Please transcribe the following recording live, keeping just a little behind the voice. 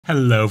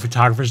Hello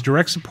photographers,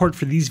 direct support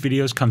for these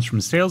videos comes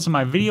from sales of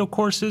my video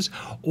courses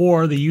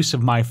or the use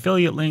of my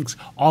affiliate links,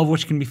 all of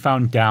which can be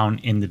found down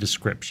in the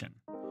description.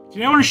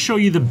 Today I want to show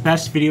you the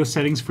best video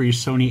settings for your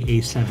Sony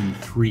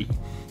A7 III.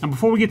 Now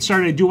before we get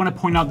started, I do want to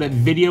point out that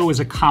video is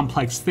a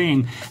complex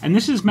thing, and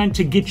this is meant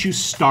to get you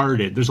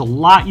started. There's a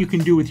lot you can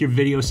do with your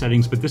video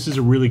settings, but this is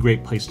a really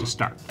great place to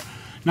start.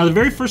 Now the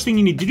very first thing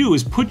you need to do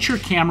is put your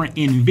camera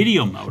in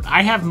video mode.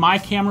 I have my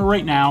camera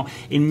right now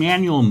in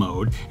manual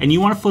mode, and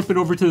you want to flip it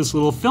over to this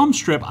little film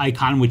strip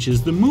icon, which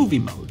is the movie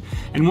mode.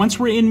 And once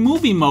we're in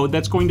movie mode,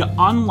 that's going to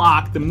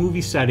unlock the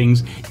movie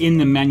settings in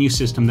the menu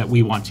system that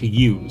we want to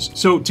use.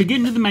 So to get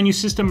into the menu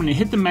system, I'm going to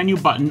hit the menu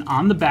button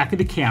on the back of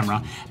the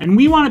camera, and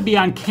we want to be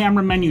on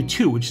camera menu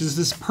 2, which is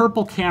this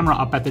purple camera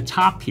up at the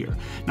top here.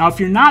 Now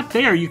if you're not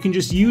there, you can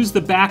just use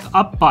the back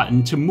up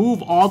button to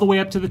move all the way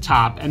up to the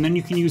top, and then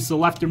you can use the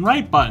left and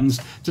right buttons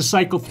to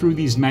cycle through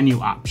these menu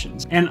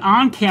options. And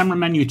on camera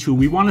menu 2,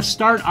 we want to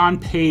start on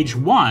page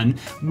 1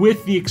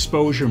 with the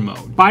exposure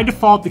mode. By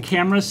default, the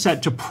camera is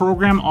set to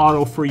program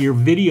auto for your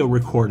video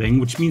recording,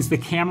 which means the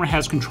camera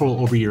has control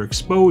over your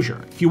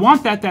exposure. If you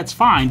want that, that's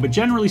fine, but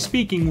generally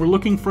speaking, we're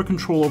looking for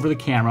control over the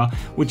camera,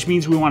 which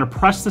means we want to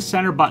press the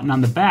center button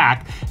on the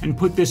back and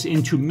put this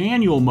into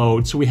manual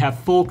mode so we have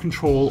full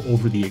control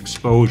over the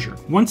exposure.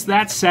 Once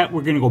that's set,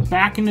 we're going to go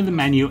back into the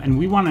menu, and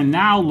we want to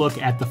now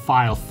look at the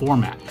file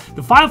format.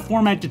 The file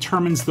format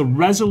determines the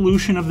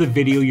resolution of the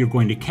video you're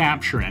going to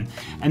capture in,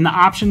 and the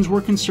options we're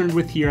concerned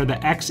with here are the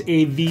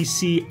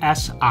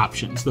XAVCS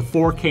options, the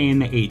 4K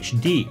and the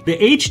HD. The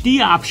HD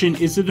option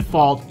is the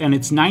default, and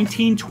it's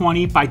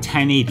 1920 by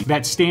 1080,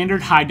 that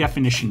standard high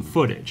definition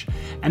footage.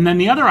 And then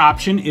the other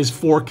option is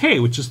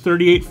 4K, which is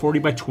 3840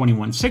 by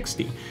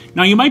 2160.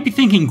 Now you might be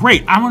thinking,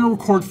 great, I want to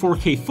record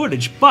 4K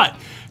footage, but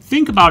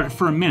think about it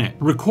for a minute.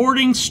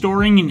 Recording,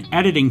 storing, and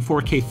editing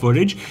 4K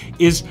footage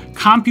is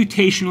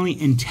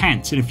computationally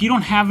intense. And if you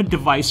don't have a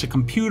device, a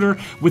computer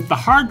with the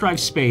hard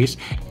drive space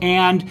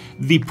and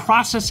the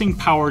processing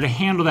power to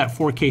handle that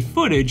 4K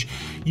footage,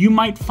 you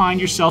might find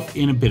yourself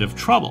in a bit of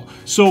trouble.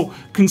 So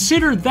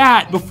consider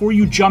that before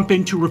you jump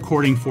into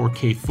recording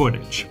 4K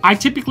footage. I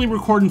typically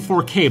record in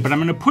 4K, but I'm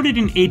going to put it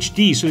in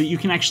HD so that you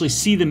can actually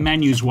see the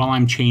menus while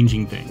I'm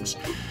changing things.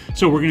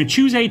 So we're going to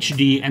choose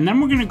HD, and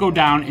then we're going to go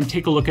down and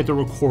take a look at the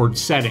record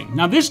setting.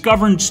 Now this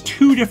governs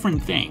two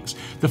different things,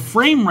 the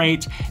frame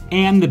rate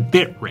and the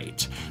bit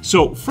rate.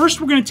 So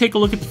first we're going to take a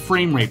look at the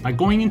frame rate by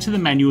going into the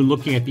menu and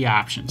looking at the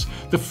options.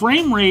 The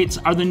frame rates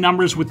are the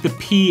numbers with the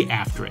P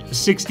after it, the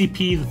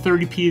 60p, the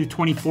 30p, the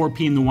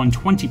 24p, and the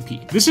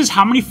 120p. This is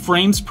how many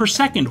frames per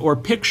second or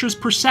pictures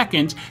per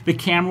second the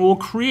camera will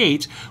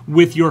create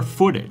with your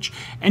footage.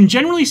 And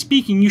generally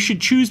speaking, you should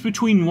choose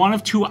between one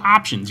of two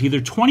options, either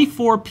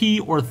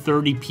 24p or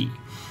 30p.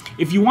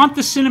 If you want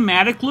the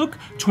cinematic look,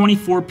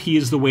 24p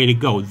is the way to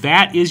go.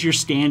 That is your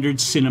standard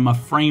cinema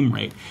frame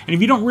rate. And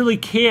if you don't really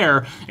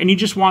care and you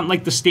just want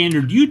like the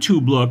standard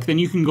YouTube look, then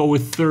you can go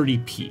with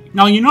 30p.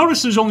 Now you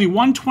notice there's only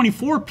one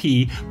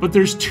 24p, but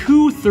there's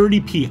two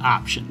 30p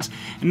options.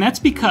 And that's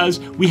because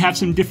we have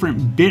some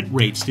different bit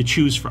rates to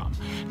choose from.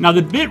 Now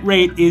the bit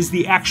rate is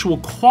the actual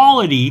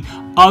quality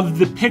of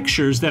the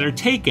pictures that are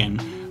taken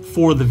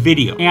for the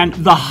video. And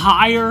the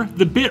higher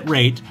the bit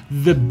rate,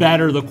 the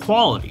better the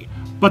quality.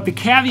 But the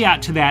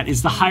caveat to that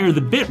is the higher the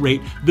bit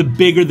rate, the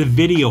bigger the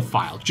video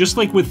file. Just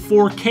like with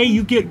 4K,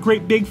 you get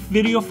great big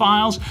video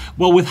files.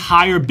 Well, with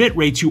higher bit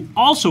rates, you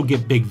also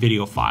get big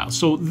video files.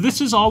 So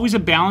this is always a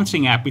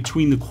balancing act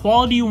between the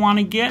quality you want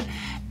to get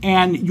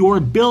and your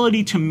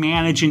ability to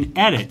manage and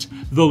edit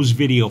those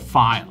video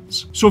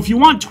files. So if you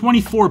want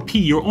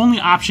 24p, your only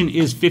option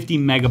is 50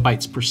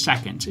 megabytes per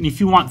second. And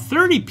if you want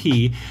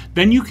 30p,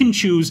 then you can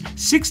choose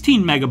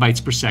 16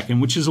 megabytes per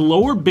second, which is a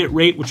lower bit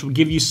rate, which will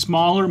give you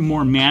smaller,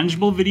 more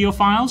manageable video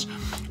files.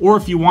 Or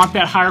if you want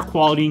that higher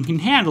quality and can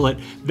handle it,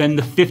 then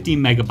the 50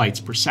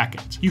 megabytes per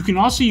second. You can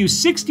also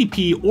use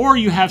 60p, or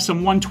you have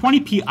some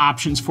 120p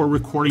options for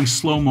recording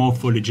slow-mo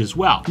footage as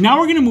well. Now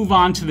we're gonna move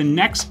on to the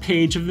next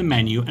page of the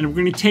menu, and we're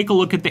gonna take a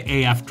look at the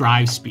AF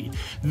drive speed.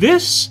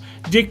 This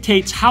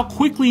dictates how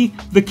quickly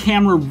the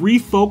camera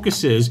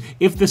refocuses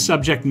if the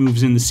subject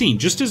moves in the scene.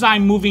 Just as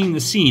I'm moving in the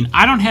scene,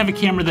 I don't have a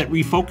camera that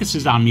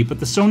refocuses on me, but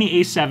the Sony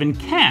A7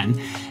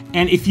 can.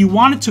 And if you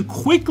want it to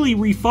quickly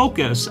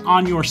refocus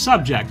on your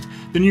subject,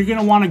 then you're going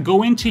to want to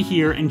go into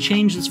here and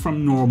change this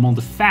from normal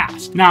to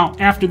fast. Now,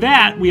 after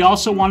that, we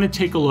also want to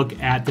take a look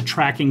at the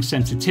tracking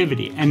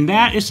sensitivity. And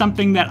that is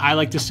something that I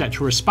like to set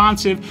to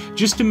responsive,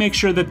 just to make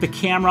sure that the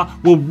camera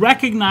will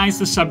recognize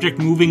the subject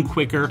moving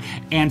quicker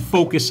and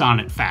focus on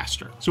it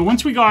faster. So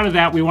once we go out of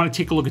that, we want to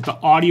take a look at the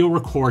audio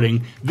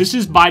recording. This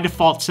is by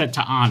default set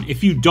to on.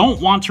 If you don't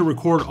want to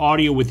record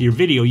audio with your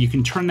video, you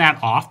can turn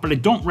that off, but I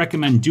don't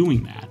recommend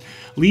doing that.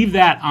 Leave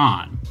that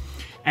on.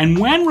 And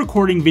when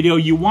recording video,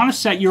 you want to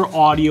set your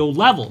audio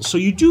levels. So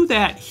you do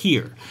that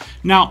here.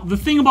 Now, the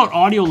thing about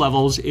audio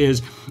levels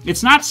is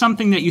it's not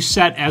something that you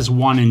set as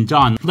one and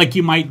done, like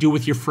you might do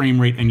with your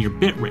frame rate and your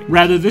bit rate.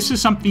 Rather, this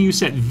is something you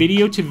set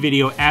video to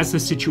video as the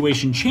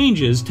situation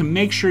changes to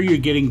make sure you're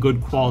getting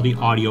good quality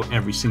audio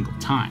every single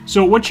time.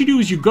 So what you do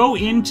is you go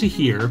into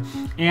here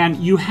and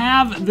you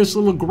have this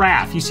little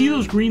graph. You see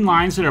those green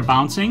lines that are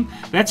bouncing?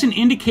 That's an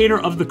indicator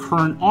of the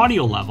current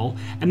audio level.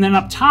 And then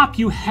up top,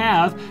 you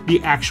have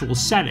the actual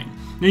setting.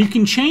 Now you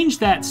can change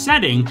that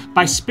setting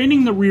by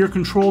spinning the rear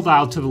control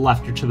dial to the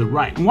left or to the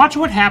right. And watch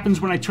what happens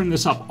when I turn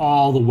this up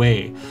all the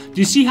way. Do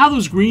you see how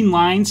those green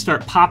lines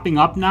start popping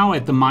up now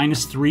at the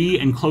 -3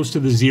 and close to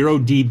the 0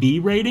 dB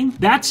rating?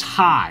 That's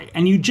high,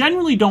 and you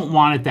generally don't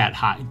want it that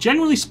high.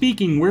 Generally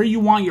speaking, where you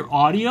want your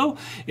audio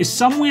is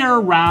somewhere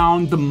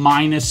around the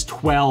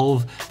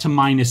 -12 to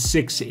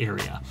 -6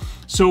 area.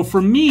 So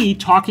for me,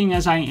 talking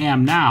as I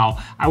am now,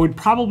 I would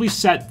probably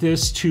set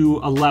this to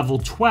a level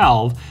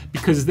 12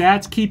 because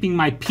that's keeping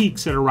my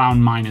peaks at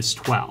around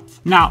 -12.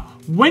 Now,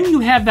 when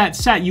you have that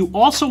set, you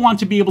also want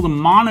to be able to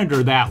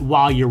monitor that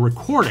while you're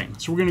recording.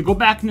 So we're going to go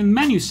back into the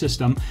menu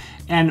system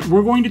and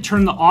we're going to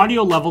turn the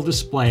audio level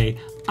display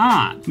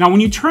on. Now, when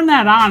you turn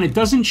that on, it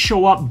doesn't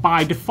show up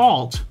by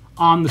default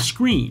on the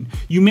screen.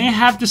 You may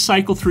have to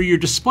cycle through your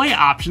display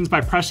options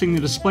by pressing the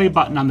display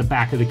button on the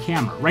back of the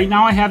camera. Right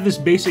now I have this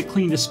basic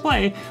clean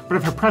display, but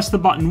if I press the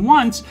button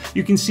once,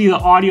 you can see the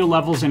audio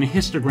levels and a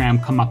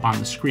histogram come up on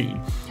the screen.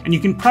 And you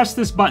can press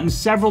this button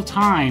several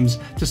times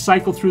to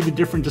cycle through the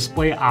different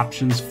display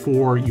options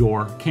for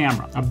your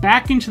camera. Now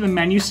back into the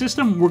menu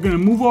system, we're going to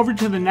move over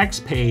to the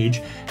next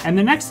page, and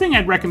the next thing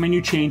I'd recommend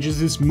you change is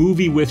this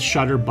movie with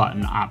shutter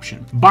button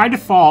option. By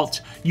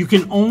default, you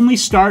can only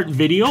start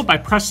video by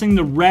pressing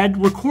the red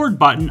record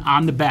button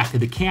on the back of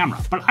the camera.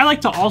 But I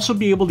like to also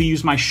be able to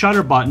use my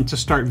shutter button to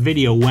start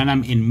video when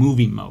I'm in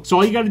movie mode. So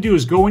all you got to do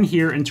is go in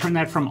here and turn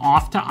that from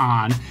off to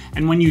on.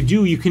 And when you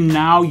do, you can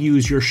now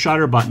use your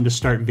shutter button to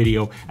start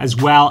video as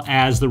well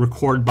as the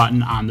record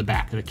button on the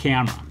back of the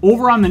camera.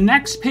 Over on the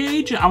next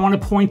page, I want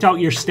to point out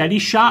your steady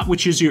shot,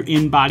 which is your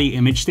in-body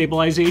image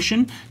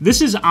stabilization.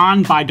 This is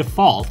on by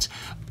default,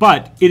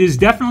 but it is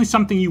definitely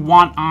something you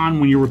want on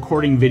when you're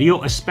recording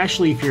video,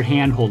 especially if you're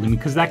hand holding,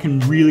 because that can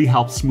really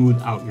help smooth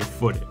out your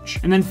footage.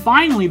 And then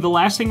finally, the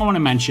last thing I want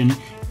to mention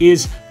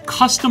is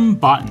custom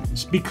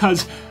buttons,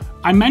 because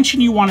I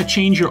mentioned you want to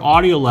change your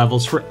audio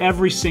levels for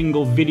every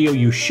single video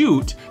you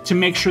shoot to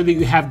make sure that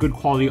you have good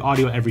quality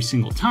audio every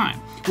single time.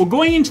 Well,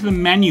 going into the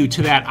menu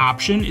to that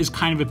option is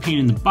kind of a pain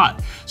in the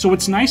butt. So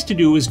what's nice to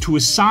do is to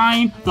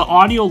assign the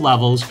audio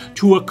levels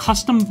to a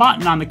custom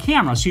button on the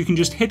camera. So you can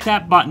just hit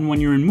that button when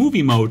you're in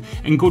movie mode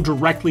and go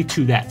directly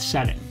to that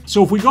setting.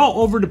 So if we go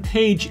over to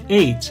page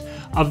 8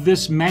 of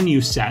this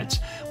menu set,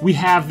 we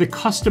have the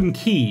custom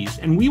keys,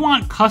 and we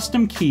want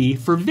custom key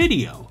for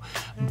video.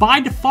 By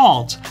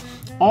default,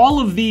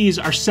 all of these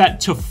are set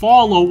to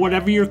follow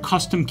whatever your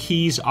custom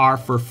keys are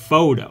for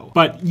photo,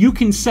 but you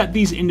can set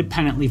these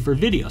independently for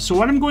video. So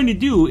what I'm going to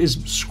do is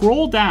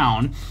scroll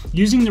down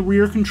using the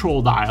rear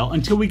control dial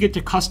until we get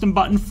to custom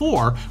button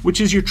 4, which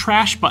is your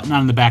trash button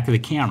on the back of the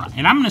camera.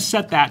 And I'm going to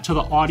set that to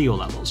the audio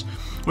levels.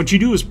 What you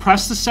do is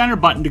press the center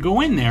button to go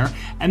in there,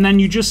 and then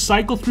you just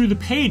cycle through the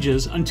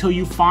pages until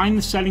you find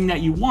the setting that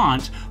you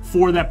want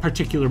for that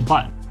particular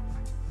button.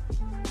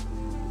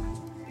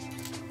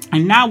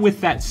 And now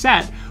with that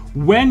set,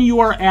 when you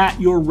are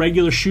at your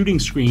regular shooting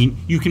screen,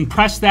 you can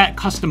press that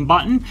custom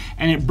button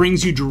and it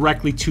brings you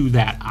directly to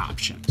that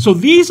option. So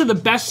these are the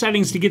best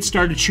settings to get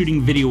started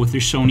shooting video with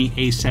your Sony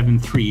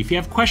A7 III. If you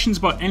have questions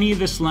about any of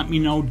this, let me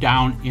know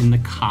down in the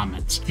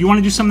comments. If you want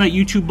to do some of that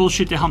YouTube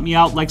bullshit to help me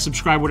out, like,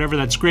 subscribe, whatever,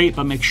 that's great,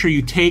 but make sure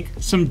you take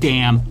some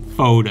damn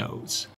photos.